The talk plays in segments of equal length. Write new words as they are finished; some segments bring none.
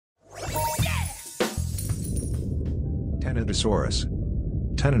Tenontosaurus.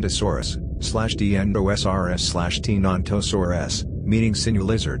 Tenontosaurus/Tenontosaurus, meaning sinew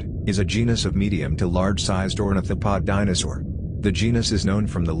lizard, is a genus of medium to large-sized ornithopod dinosaur. The genus is known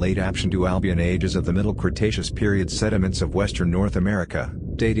from the late Aptian to Albian ages of the Middle Cretaceous period sediments of western North America,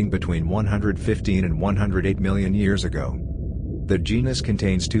 dating between 115 and 108 million years ago. The genus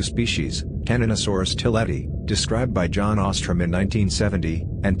contains two species, Tenontosaurus tilleti, described by John Ostrom in 1970,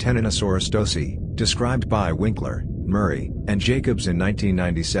 and Tenontosaurus dosi, described by Winkler, Murray, and Jacobs in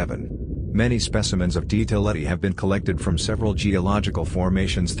 1997. Many specimens of T. tilleti have been collected from several geological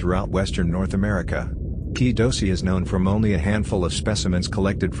formations throughout western North America. T. dosi is known from only a handful of specimens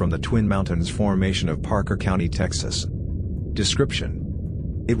collected from the Twin Mountains Formation of Parker County, Texas.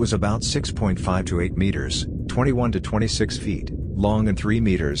 Description: it was about 6.5 to 8 meters, 21 to 26 feet, long and 3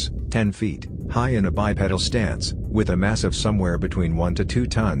 meters, 10 feet, high in a bipedal stance, with a mass of somewhere between 1 to 2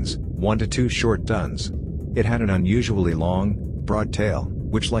 tons, 1 to 2 short tons. It had an unusually long, broad tail,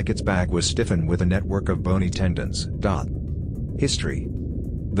 which like its back was stiffened with a network of bony tendons. History: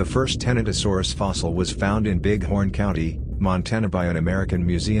 the first Tenontosaurus fossil was found in Bighorn County, Montana by an American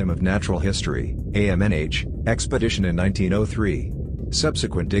Museum of Natural History (AMNH) expedition in 1903.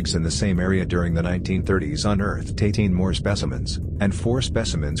 Subsequent digs in the same area during the 1930s unearthed 18 more specimens, and 4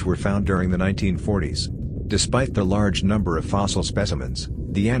 specimens were found during the 1940s. Despite the large number of fossil specimens,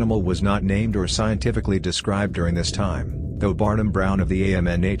 the animal was not named or scientifically described during this time, though Barnum Brown of the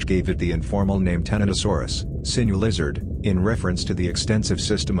AMNH gave it the informal name Tenontosaurus, sinew lizard, in reference to the extensive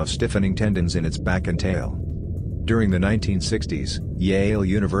system of stiffening tendons in its back and tail. During the 1960s, Yale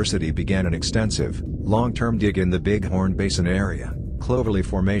University began an extensive, long-term dig in the Bighorn Basin area, Cloverleaf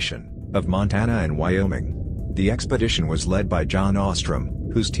Formation, of Montana and Wyoming. The expedition was led by John Ostrom,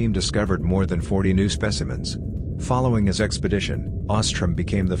 whose team discovered more than 40 new specimens. Following his expedition, Ostrom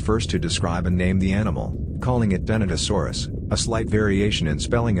became the first to describe and name the animal, calling it Tenontosaurus, a slight variation in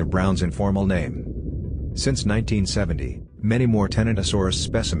spelling of Brown's informal name. Since 1970, many more Tenontosaurus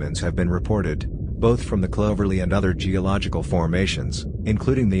specimens have been reported, both from the Cloverleaf and other geological formations,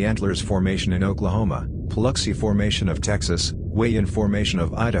 including the Antlers Formation in Oklahoma, Paluxy Formation of Texas, Weigh-In Formation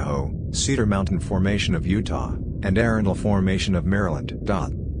of Idaho, Cedar Mountain Formation of Utah, and Arundel Formation of Maryland.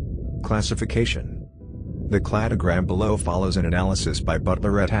 Classification: the cladogram below follows an analysis by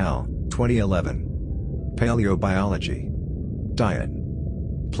Butler et al., 2011. Paleobiology. Diet: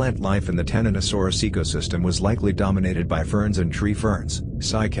 plant life in the Tenontosaurus ecosystem was likely dominated by ferns and tree ferns,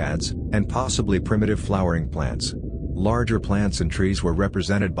 cycads, and possibly primitive flowering plants. Larger plants and trees were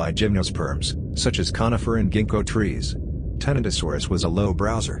represented by gymnosperms, such as conifer and ginkgo trees. Tenontosaurus was a low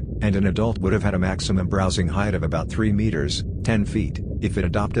browser, and an adult would have had a maximum browsing height of about 3 meters, 10 feet, if it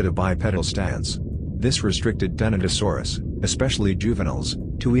adopted a bipedal stance. This restricted Tenontosaurus, especially juveniles,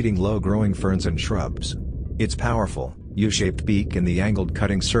 to eating low-growing ferns and shrubs. Its powerful, U-shaped beak and the angled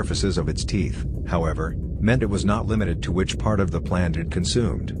cutting surfaces of its teeth, however, meant it was not limited to which part of the plant it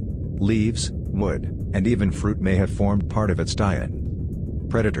consumed. Leaves, wood, and even fruit may have formed part of its diet.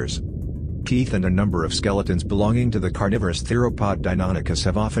 Predators. Teeth and a number of skeletons belonging to the carnivorous theropod Deinonychus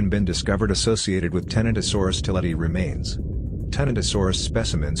have often been discovered associated with Tenontosaurus tilleti remains. Tenontosaurus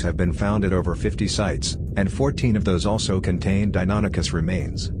specimens have been found at over 50 sites, and 14 of those also contain Deinonychus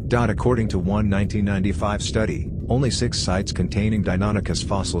remains. According to one 1995 study, only 6 sites containing Deinonychus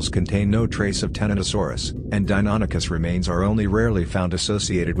fossils contain no trace of Tenontosaurus, and Deinonychus remains are only rarely found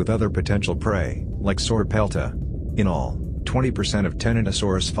associated with other potential prey, like Sauropelta. In all, 20% of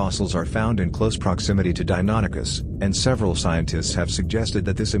Tenontosaurus fossils are found in close proximity to Deinonychus, and several scientists have suggested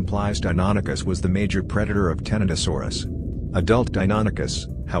that this implies Deinonychus was the major predator of Tenontosaurus. Adult Deinonychus,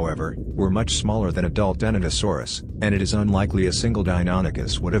 however, were much smaller than adult Tenontosaurus, and it is unlikely a single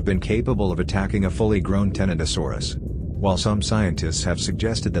Deinonychus would have been capable of attacking a fully grown Tenontosaurus. While some scientists have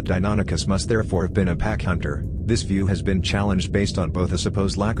suggested that Deinonychus must therefore have been a pack hunter, this view has been challenged based on both a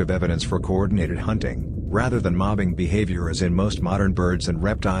supposed lack of evidence for coordinated hunting, rather than mobbing behavior as in most modern birds and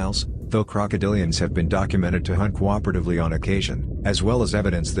reptiles, though crocodilians have been documented to hunt cooperatively on occasion, as well as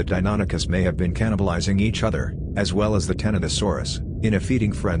evidence that Deinonychus may have been cannibalizing each other, as well as the Tenontosaurus, in a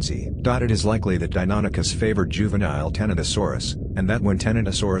feeding frenzy. It is likely that Deinonychus favored juvenile Tenontosaurus, and that when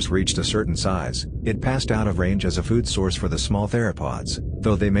Tenontosaurus reached a certain size, it passed out of range as a food source for the small theropods,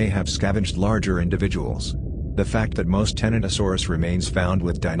 though they may have scavenged larger individuals. The fact that most Tenontosaurus remains found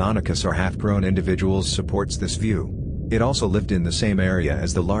with Deinonychus are half-grown individuals supports this view. It also lived in the same area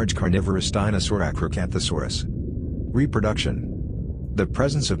as the large carnivorous dinosaur Acrocanthosaurus. Reproduction. The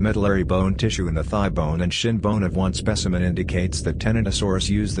presence of medullary bone tissue in the thigh bone and shin bone of one specimen indicates that Tenontosaurus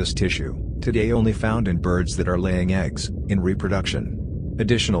used this tissue, today only found in birds that are laying eggs, in reproduction.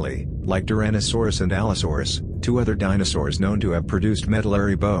 Additionally, like Tyrannosaurus and Allosaurus, Two other dinosaurs known to have produced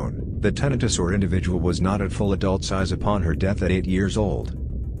medullary bone. The Tenontosaur individual was not at full adult size upon her death at 8 years old.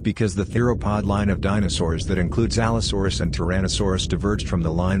 Because the theropod line of dinosaurs that includes Allosaurus and Tyrannosaurus diverged from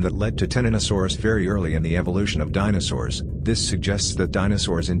the line that led to Tenontosaurus very early in the evolution of dinosaurs, this suggests that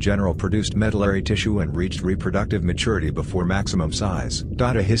dinosaurs in general produced medullary tissue and reached reproductive maturity before maximum size.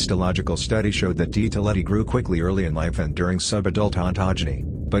 A histological study showed that Ditoleti grew quickly early in life and during subadult ontogeny,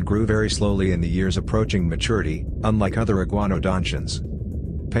 but grew very slowly in the years approaching maturity, unlike other iguanodontians.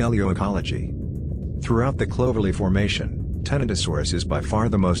 Paleoecology. Throughout the Cloverleaf Formation, Tenontosaurus is by far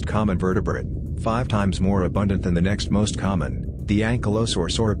the most common vertebrate, 5 times more abundant than the next most common, the Ankylosaur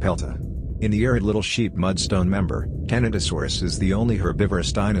sauropelta. In the arid little sheep mudstone member, Tenontosaurus is the only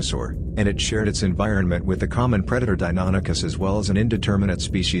herbivorous dinosaur, and it shared its environment with the common predator Deinonychus as well as an indeterminate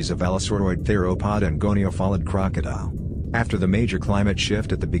species of allosauroid theropod and goniophollid crocodile. After the major climate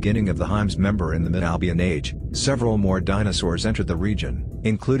shift at the beginning of the Himes member in the mid-Albian age, several more dinosaurs entered the region,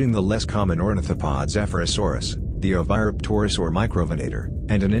 including the less common ornithopod Zephyrosaurus, the Oviraptorus or microvenator,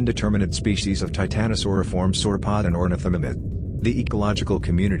 and an indeterminate species of titanosauriform sauropod and ornithomimid. The ecological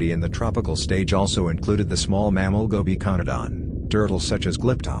community in the tropical stage also included the small mammal Gobiconodon, turtles such as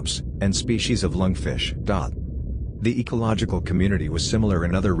glyptops, and species of lungfish. The ecological community was similar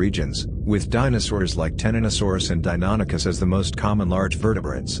in other regions, with dinosaurs like Tenontosaurus and Deinonychus as the most common large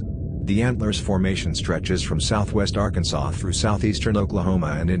vertebrates. The Antlers Formation stretches from southwest Arkansas through southeastern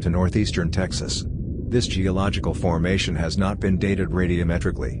Oklahoma and into northeastern Texas. This geological formation has not been dated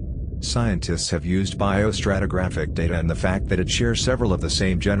radiometrically. Scientists have used biostratigraphic data and the fact that it shares several of the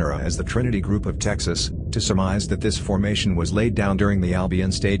same genera as the Trinity Group of Texas, to surmise that this formation was laid down during the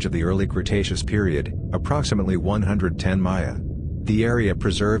Albian stage of the early Cretaceous period, approximately 110 Maya. The area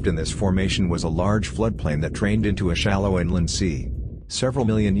preserved in this formation was a large floodplain that drained into a shallow inland sea. Several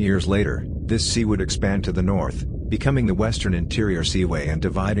million years later, this sea would expand to the north, becoming the Western Interior Seaway and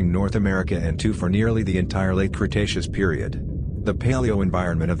dividing North America in two for nearly the entire late Cretaceous period. The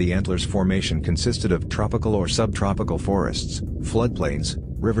paleo-environment of the Antlers Formation consisted of tropical or subtropical forests, floodplains,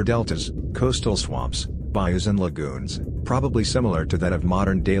 river deltas, coastal swamps, bayous and lagoons, probably similar to that of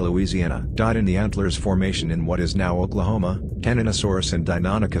modern-day Louisiana. In the Antlers Formation in what is now Oklahoma, Tenontosaurus and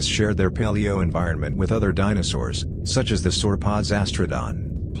Deinonychus shared their paleo-environment with other dinosaurs, such as the sauropods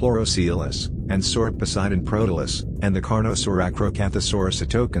Astrodon, Pleurocoelus, and Sauroposeidon Protolus, and the Carnosaur Acrocanthosaurus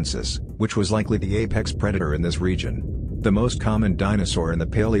atokensis, which was likely the apex predator in this region. The most common dinosaur in the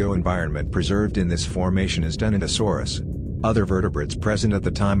paleo-environment preserved in this formation is Tenontosaurus. Other vertebrates present at the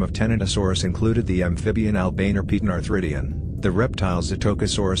time of Tenontosaurus included the amphibian Albanorpeton arthridian, the reptiles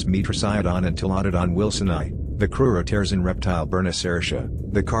Zatocosaurus metrosiodon and Telotodon wilsoni, the crurotarzan reptile Bernicertia,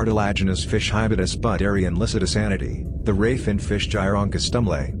 the cartilaginous fish Hybitus butteri and Lycidosanity, the ray-finned fish Gyronchus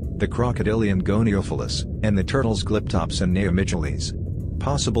stumlei, the crocodilian Goniopholis, and the turtles Glyptops and Neomicheles.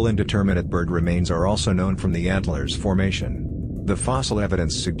 Possible indeterminate bird remains are also known from the Antlers Formation. The fossil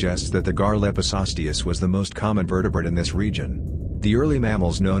evidence suggests that the gar Lepisosteus was the most common vertebrate in this region. The early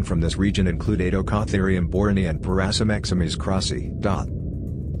mammals known from this region include Adocotherium bourni and Paracimexomys crossi.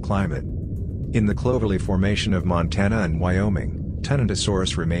 Climate. In the Cloverleaf Formation of Montana and Wyoming,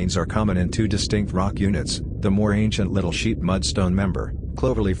 Tenontosaurus remains are common in two distinct rock units, the more ancient Little Sheep Mudstone member,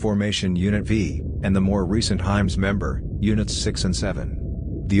 Cloverleaf Formation Unit V, and the more recent Himes member, Units 6 and 7.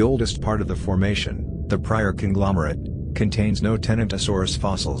 The oldest part of the formation, the prior conglomerate, contains no Tenontosaurus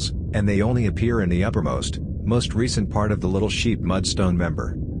fossils, and they only appear in the uppermost, most recent part of the Little Sheep Mudstone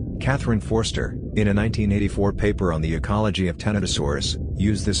member. Catherine Forster, in a 1984 paper on the ecology of Tenontosaurus,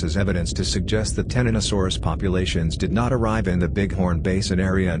 used this as evidence to suggest that Tenontosaurus populations did not arrive in the Bighorn Basin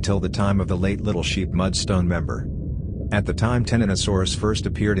area until the time of the late Little Sheep Mudstone member. At the time Tenontosaurus first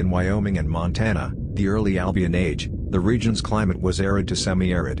appeared in Wyoming and Montana, the early Albian age, the region's climate was arid to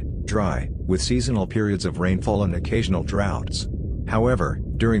semi-arid, dry, with seasonal periods of rainfall and occasional droughts. However,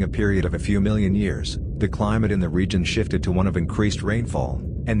 during a period of a few million years, the climate in the region shifted to one of increased rainfall,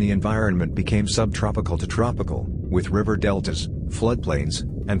 and the environment became subtropical to tropical, with river deltas, floodplains,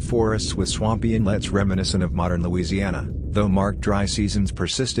 and forests with swampy inlets reminiscent of modern Louisiana, though marked dry seasons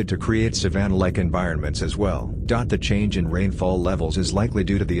persisted to create savanna-like environments as well. The change in rainfall levels is likely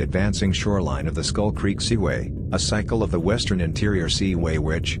due to the advancing shoreline of the Skull Creek Seaway, a cycle of the Western Interior Seaway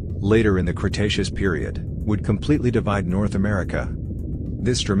which, later in the Cretaceous period, would completely divide North America.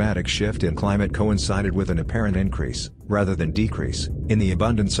 This dramatic shift in climate coincided with an apparent increase, rather than decrease, in the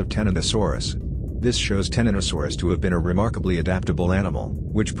abundance of Tenontosaurus. This shows Tenontosaurus to have been a remarkably adaptable animal,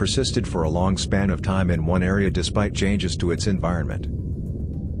 which persisted for a long span of time in one area despite changes to its environment.